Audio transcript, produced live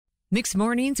Mixed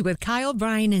Mornings with Kyle,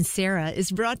 Bryan, and Sarah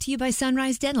is brought to you by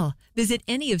Sunrise Dental. Visit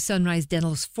any of Sunrise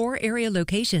Dental's 4 area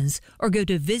locations or go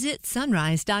to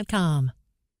visitsunrise.com.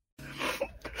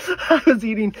 I was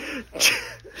eating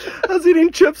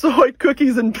Chips Ahoy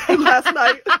cookies in bed last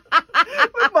night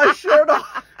with my shirt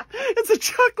off. It's a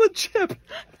chocolate chip.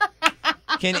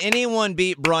 Can anyone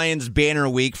beat Bryan's banner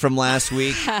week from last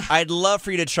week? I'd love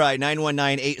for you to try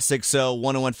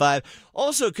 919-860-1015.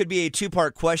 Also, it could be a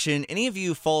 2-part question. Any of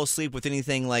you fall asleep with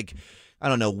anything like, I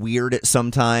don't know, weird at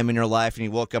some time in your life, and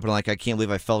you woke up and like, I can't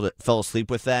believe I fell asleep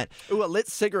with that? Ooh, a lit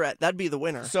cigarette. That'd be the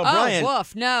winner. So Bryan,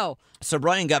 woof, no. So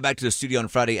Bryan got back to the studio on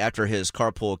Friday after his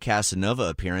Carpool Casanova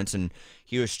appearance, and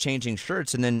he was changing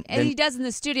shirts, and then he does in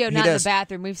the studio, not in the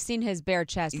bathroom. We've seen his bare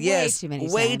chest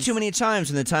way too many times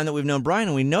in the time that we've known Bryan,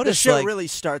 and we noticed the show really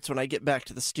starts when I get back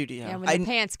to the studio. Yeah, when the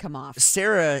pants come off.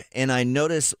 Sarah and I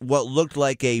noticed what looked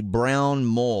like a brown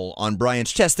mole on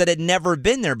Bryan's chest that had never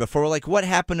been there before. We're like, what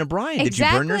happened to Bryan? Exactly. Did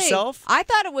you burn yourself? I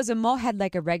thought it was a mole, had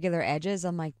like irregular edges.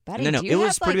 I'm like, buddy, no, do you it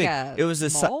was have pretty like big. It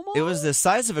was mole? It was the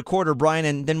size of a quarter, Bryan.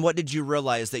 And then what did you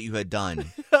realize that you had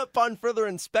done? Upon further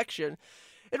inspection,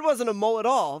 it wasn't a mole at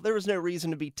all. There was no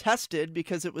reason to be tested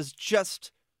because it was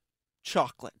just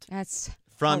chocolate. That's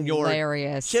from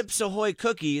hilarious. Your Chips Ahoy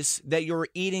cookies that you were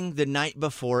eating the night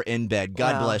before in bed.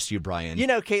 God bless you, Bryan. You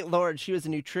know, Kate Lord, she was a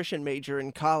nutrition major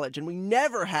in college, and we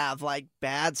never have, like,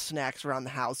 bad snacks around the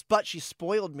house. But she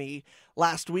spoiled me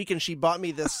last week, and she bought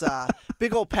me this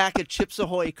big old pack of Chips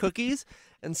Ahoy cookies.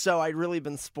 And so I'd really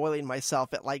been spoiling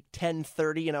myself at like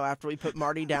 10:30, after we put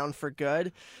Marty down for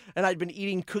good. And I'd been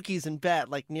eating cookies in bed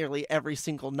like nearly every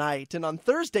single night. And on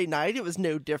Thursday night, it was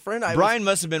no different. Bryan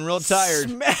must have been real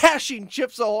tired. Smashing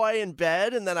Chips Ahoy in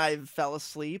bed, and then I fell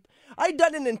asleep. I'd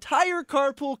done an entire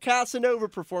Carpool Casanova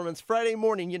performance Friday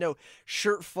morning,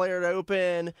 shirt flared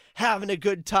open, having a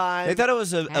good time. They thought it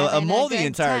was a mole the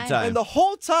entire time. And the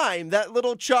whole time, that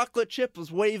little chocolate chip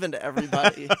was waving to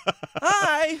everybody.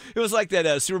 Hi. It was like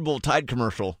that Super Bowl Tide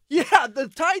commercial. Yeah, the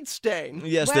Tide stain.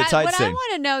 Yes, the Tide stain. What I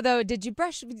want to know, though, did you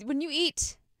brush, when you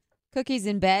eat cookies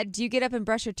in bed, do you get up and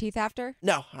brush your teeth after?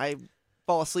 No, I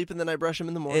fall asleep and then I brush them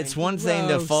in the morning. It's one thing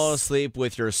to fall asleep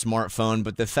with your smartphone,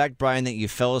 but the fact, Bryan, that you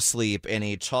fell asleep and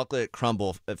a chocolate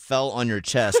crumble fell on your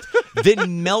chest,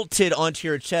 then melted onto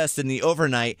your chest in the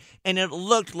overnight, and it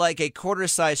looked like a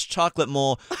quarter-sized chocolate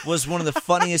mole was one of the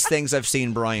funniest things I've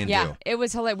seen Bryan do. Yeah, it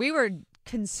was hilarious. We were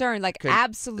concerned,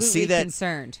 absolutely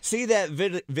concerned. See that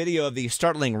video of the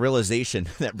startling realization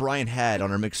that Bryan had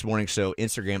on our Mixed Morning Show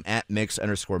Instagram at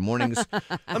Mix_mornings.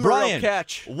 I'm Bryan, a real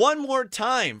catch. One more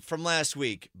time from last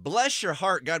week. Bless your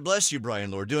heart. God bless you, Bryan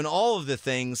Lord, doing all of the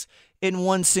things in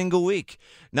one single week.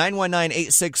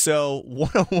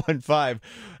 919-860-1015.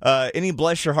 Any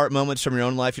bless your heart moments from your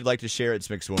own life you'd like to share? It's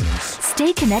Mixed Mornings.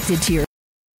 Stay connected to your...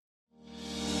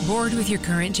 Bored with your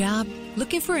current job?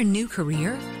 Looking for a new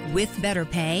career? With better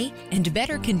pay and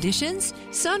better conditions?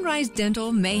 Sunrise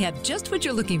Dental may have just what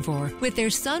you're looking for with their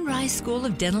Sunrise School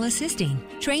of Dental Assisting.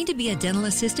 Trained to be a dental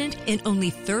assistant in only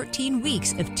 13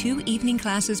 weeks of 2 evening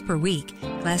classes per week.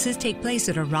 Classes take place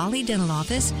at a Raleigh dental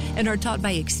office and are taught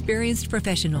by experienced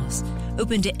professionals.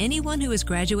 Open to anyone who has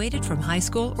graduated from high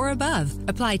school or above.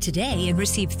 Apply today and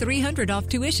receive $300 off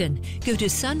tuition. Go to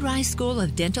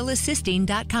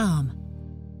sunriseschoolofdentalassisting.com.